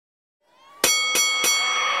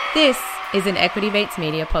This is an Equity Mates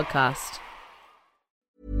Media podcast.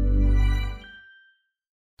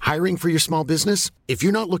 Hiring for your small business? If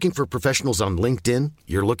you're not looking for professionals on LinkedIn,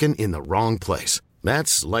 you're looking in the wrong place.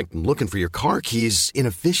 That's like looking for your car keys in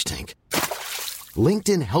a fish tank.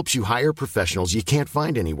 LinkedIn helps you hire professionals you can't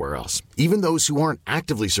find anywhere else, even those who aren't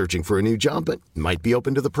actively searching for a new job but might be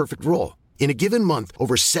open to the perfect role. In a given month,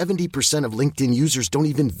 over 70% of LinkedIn users don't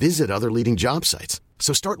even visit other leading job sites.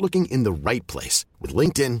 So start looking in the right place. With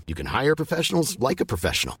LinkedIn, you can hire professionals like a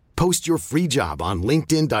professional. Post your free job on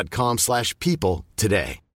linkedin.com/people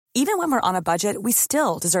today. Even when we're on a budget, we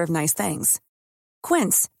still deserve nice things.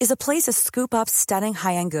 Quince is a place to scoop up stunning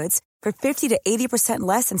high-end goods for 50 to 80%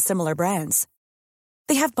 less than similar brands.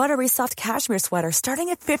 They have buttery soft cashmere sweaters starting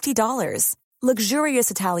at $50, luxurious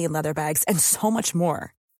Italian leather bags, and so much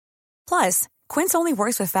more. Plus, Quince only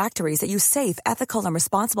works with factories that use safe, ethical, and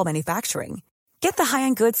responsible manufacturing. Get the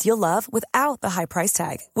high-end goods you'll love without the high price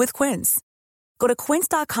tag with Quince. Go to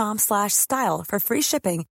quince.com/style for free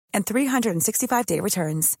shipping and 365-day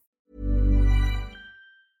returns.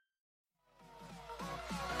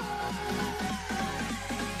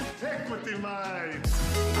 Equity Mates.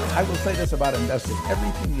 I will say this about investing.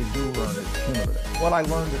 Everything you do learn is cumulative. What I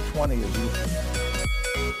learned at 20 is useful.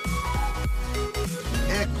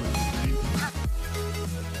 Equity.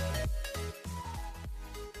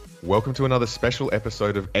 Welcome to another special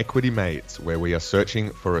episode of Equity Mates, where we are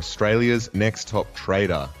searching for Australia's next top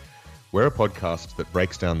trader. We're a podcast that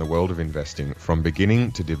breaks down the world of investing from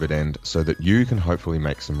beginning to dividend so that you can hopefully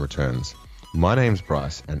make some returns. My name's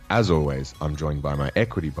Bryce, and as always, I'm joined by my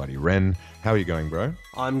equity buddy, Ren. How are you going, bro?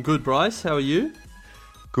 I'm good, Bryce. How are you?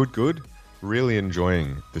 Good. Really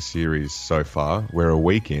enjoying the series so far. We're a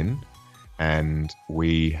week in, and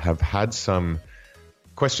we have had some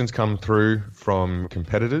questions come through from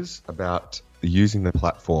competitors about using the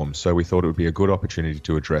platform. So we thought it would be a good opportunity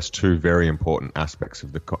to address two very important aspects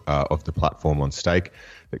of the platform on Stake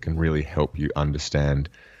that can really help you understand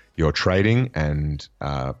your trading and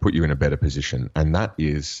put you in a better position. And that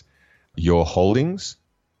is your holdings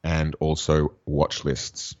and also watch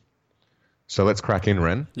lists. So let's crack in,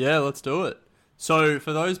 Ren. Yeah, let's do it. So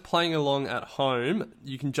for those playing along at home,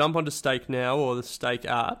 you can jump onto Stake Now or the Stake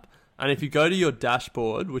app. And if you go to your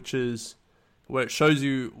dashboard, which is where it shows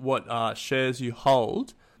you what shares you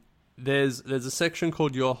hold, there's a section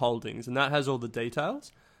called Your Holdings, and that has all the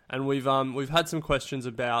details. And we've had some questions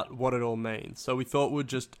about what it all means. So we thought we'd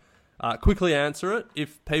just quickly answer it.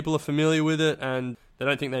 If people are familiar with it and they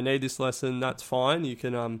don't think they need this lesson, that's fine. You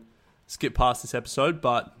can skip past this episode,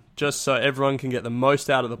 but just so everyone can get the most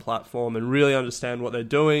out of the platform and really understand what they're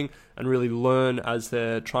doing and really learn as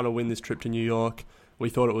they're trying to win this trip to New York, we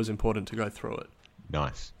thought it was important to go through it.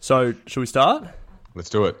 Nice. So, should we start? Let's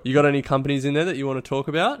do it. You got any companies in there that you want to talk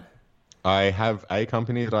about? I have a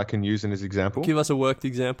company that I can use in as example. Give us a worked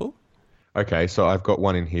example. Okay, so I've got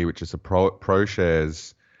one in here, which is a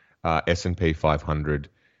ProShares S&P 500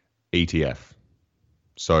 ETF.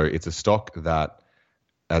 So it's a stock that,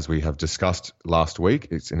 as we have discussed last week,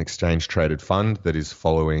 it's an exchange-traded fund that is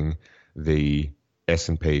following the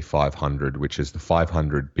S&P 500, which is the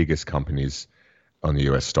 500 biggest companies on the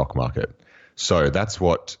US stock market. So that's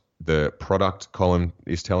what the product column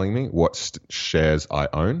is telling me, what shares I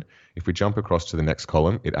own. If we jump across to the next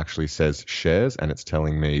column, it actually says shares, and it's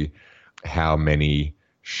telling me how many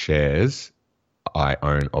shares I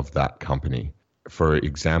own of that company. For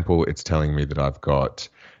example, it's telling me that I've got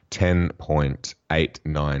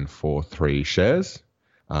 10.8943 shares,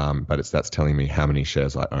 but that's telling me how many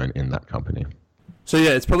shares I own in that company. So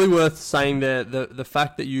yeah, it's probably worth saying there the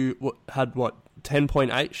fact that you had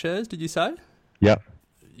 10.8 shares, did you say? Yep.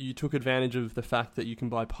 You took advantage of the fact that you can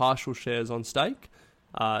buy partial shares on Stake.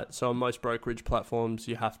 So on most brokerage platforms,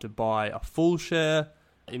 you have to buy a full share.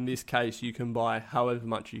 In this case, you can buy however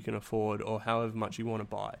much you can afford or however much you want to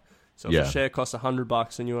buy. So if a share costs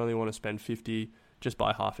 $100 and you only want to spend $50, just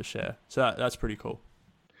buy half a share. So that's pretty cool.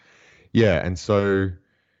 Yeah, and so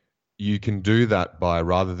you can do that by,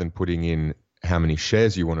 rather than putting in how many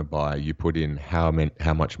shares you want to buy, you put in how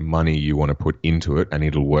much money you want to put into it, and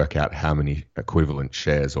it'll work out how many equivalent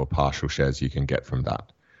shares or partial shares you can get from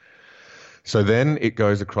that. So then it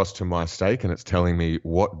goes across to my stake, and it's telling me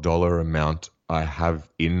what dollar amount I have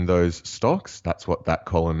in those stocks. That's what that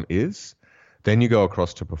column is. Then you go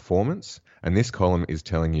across to performance, and this column is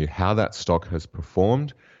telling you how that stock has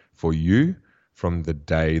performed for you from the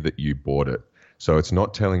day that you bought it. So it's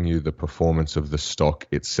not telling you the performance of the stock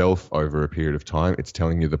itself over a period of time. It's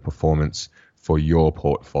telling you the performance for your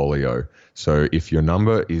portfolio. So if your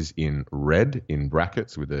number is in red, in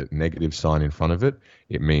brackets with a negative sign in front of it,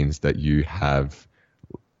 it means that you have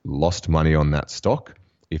lost money on that stock.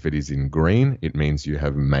 If it is in green, it means you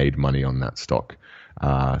have made money on that stock.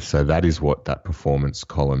 So that is what that performance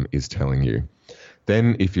column is telling you.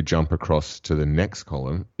 Then if you jump across to the next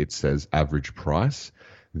column, it says average price.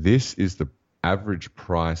 This is the average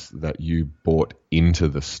price that you bought into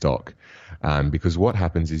the stock. Because what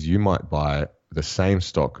happens is you might buy the same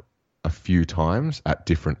stock a few times at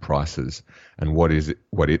different prices. And what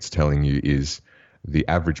it's telling you is the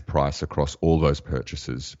average price across all those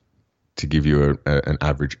purchases to give you an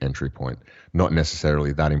average entry point. Not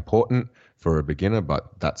necessarily that important for a beginner,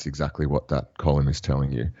 but that's exactly what that column is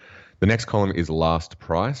telling you. The next column is last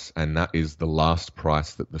price, and that is the last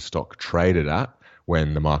price that the stock traded at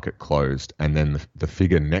when the market closed. And then the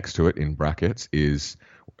figure next to it in brackets is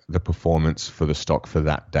the performance for the stock for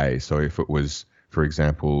that day. So if it was, for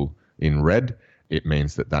example, in red, it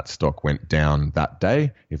means that stock went down that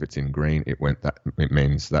day. If it's in green, it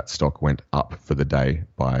means that stock went up for the day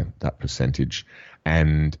by that percentage.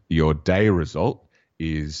 And your day result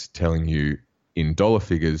is telling you in dollar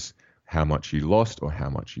figures how much you lost or how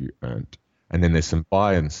much you earned. And then there's some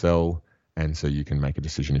buy and sell, and so you can make a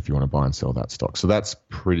decision if you want to buy and sell that stock. So that's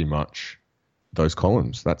pretty much those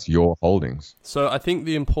columns. That's your holdings. So I think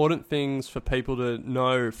the important things for people to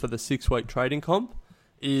know for the 6-week trading comp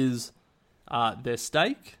is their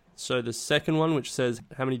stake. So the second one, which says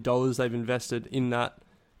how many dollars they've invested in that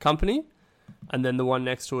company. And then the one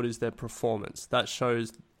next to it is their performance. That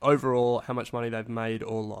shows overall how much money they've made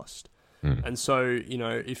or lost. And so,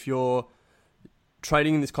 if you're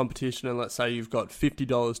trading in this competition and let's say you've got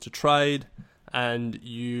 $50 to trade and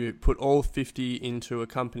you put all 50 into a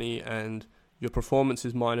company and your performance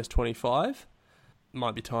is minus 25, it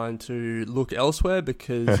might be time to look elsewhere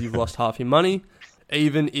because you've lost half your money.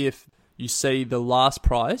 Even if you see the last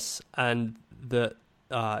price and that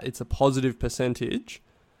it's a positive percentage,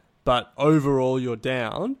 but overall you're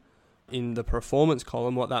down in the performance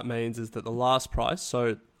column, what that means is that the last price,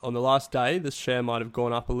 so on the last day, the share might have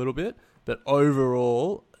gone up a little bit, but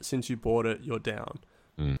overall, since you bought it, you're down.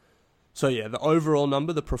 So yeah, the overall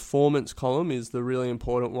number, the performance column is the really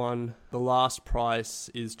important one. The last price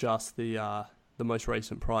is just the most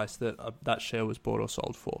recent price that that share was bought or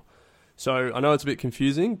sold for. So I know it's a bit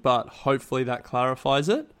confusing, but hopefully that clarifies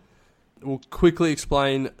it. We'll quickly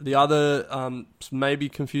explain the other maybe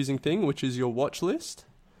confusing thing, which is your watch list.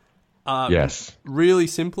 Yes. Really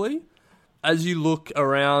simply, as you look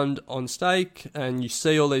around on Stake and you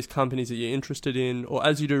see all these companies that you're interested in, or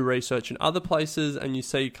as you do research in other places and you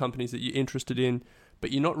see companies that you're interested in,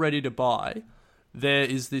 but you're not ready to buy, there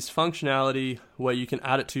is this functionality where you can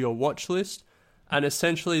add it to your watch list. And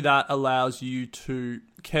essentially that allows you to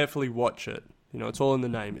carefully watch it. It's all in the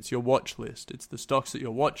name. It's your watch list. It's the stocks that you're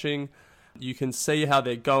watching. You can see how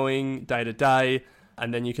they're going day to day,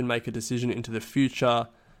 and then you can make a decision into the future.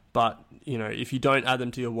 But, if you don't add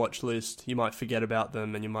them to your watch list, you might forget about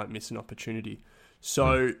them and you might miss an opportunity.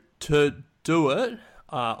 So to do it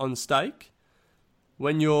on Stake,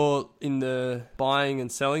 when you're in the buying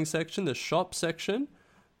and selling section, the shop section,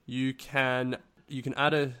 you can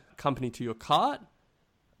add a company to your cart,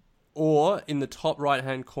 or in the top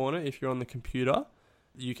right-hand corner, if you're on the computer,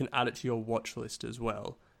 you can add it to your watch list as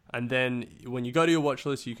well. And then when you go to your watch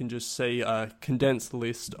list, you can just see a condensed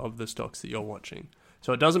list of the stocks that you're watching.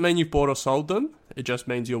 So it doesn't mean you've bought or sold them. It just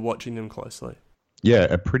means you're watching them closely. Yeah,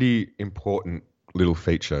 a pretty important little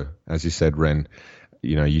feature. As you said, Ren,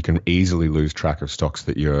 you can easily lose track of stocks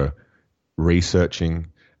that you're researching.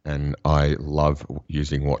 And I love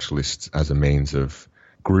using watch lists as a means of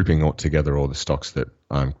grouping together all the stocks that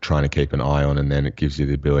I'm trying to keep an eye on. And then it gives you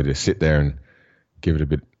the ability to sit there and give it a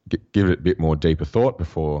bit more deeper thought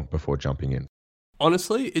before jumping in.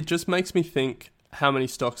 Honestly, it just makes me think how many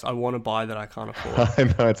stocks I want to buy that I can't afford. I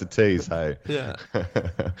know, it's a tease, hey? Yeah.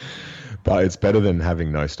 But it's better than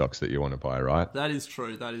having no stocks that you want to buy, right? That is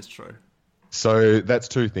true. So that's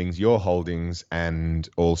two things, your holdings and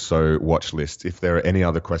also watch lists. If there are any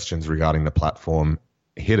other questions regarding the platform,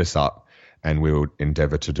 hit us up and we will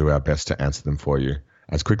endeavor to do our best to answer them for you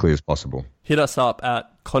as quickly as possible. Hit us up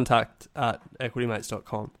at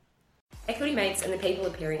contact@equitymates.com. Equity Mates and the people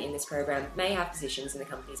appearing in this program may have positions in the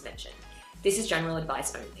companies mentioned. This is general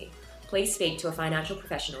advice only. Please speak to a financial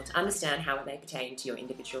professional to understand how it may pertain to your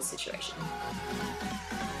individual situation.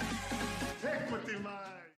 Equity Mates.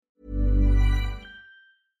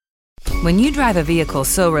 When you drive a vehicle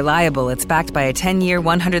so reliable it's backed by a 10-year,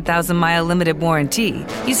 100,000-mile limited warranty,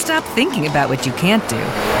 you stop thinking about what you can't do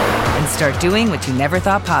and start doing what you never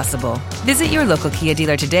thought possible. Visit your local Kia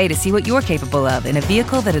dealer today to see what you're capable of in a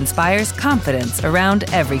vehicle that inspires confidence around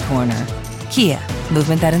every corner. Kia,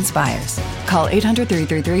 movement that inspires. Call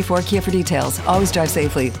 800-333-4KIA for details. Always drive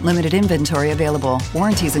safely. Limited inventory available.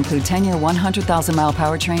 Warranties include 10-year 100,000-mile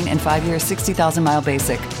powertrain and 5-year 60,000-mile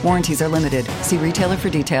basic. Warranties are limited. See retailer for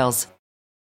details.